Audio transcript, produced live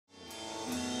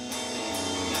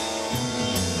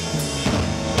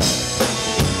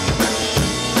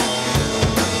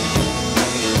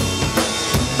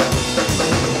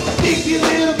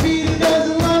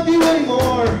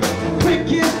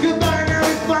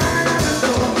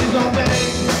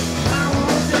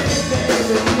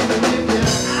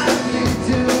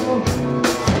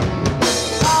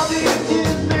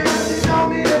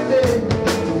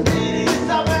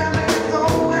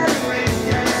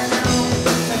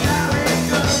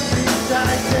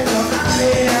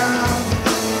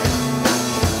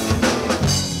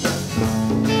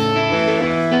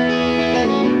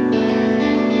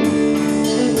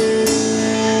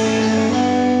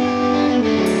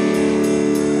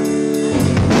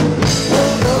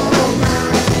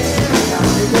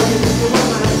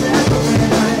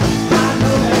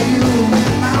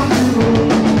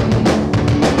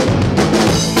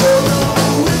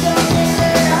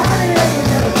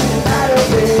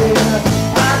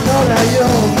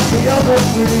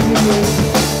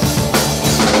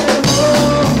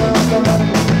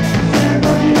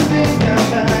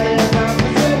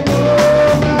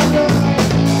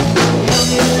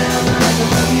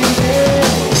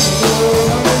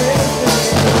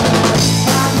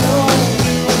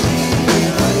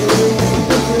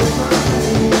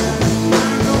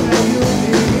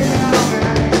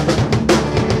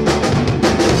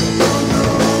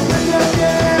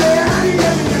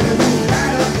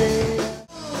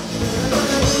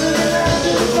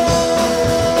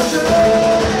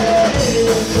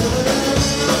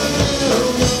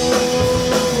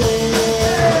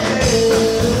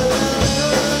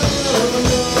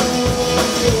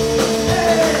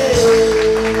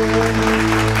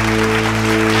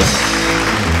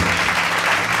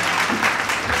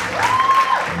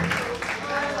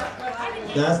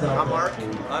I'm Mark.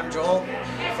 I'm Joel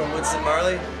from Winston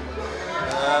Marley. To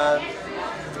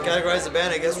categorize the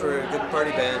band, I guess we're a good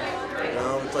party band. You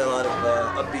know, we play a lot of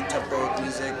upbeat tempo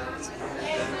music,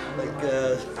 like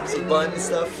some Bun and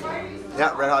stuff.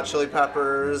 Yeah, Red Hot Chili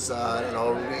Peppers. I don't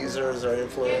know, Weezer's our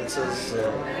influences.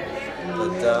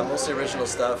 But mostly original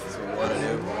stuff is what we want to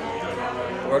do.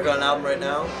 Work on an album right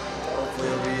now. Hopefully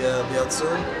it'll be out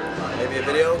soon. Maybe a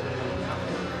video.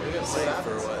 We're gonna sing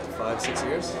for what, 5, 6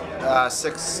 years?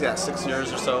 6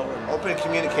 years or so. Open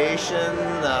communication.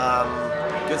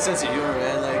 Good sense of humor,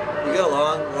 man. Like, we get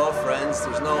along. We're all friends.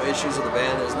 There's no issues with the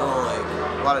band. There's no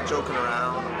a lot of joking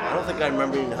around. I don't think I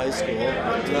remember you in high school.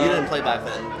 You didn't play back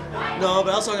then. No,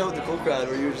 but I also hung out with the cool crowd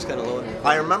where you were just kind of lonely.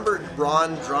 I remember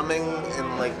Ron drumming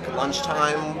in like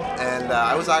lunchtime, and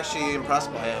I was actually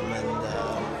impressed by him. And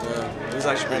yeah, he was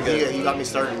actually pretty good. He got me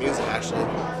started in music, actually.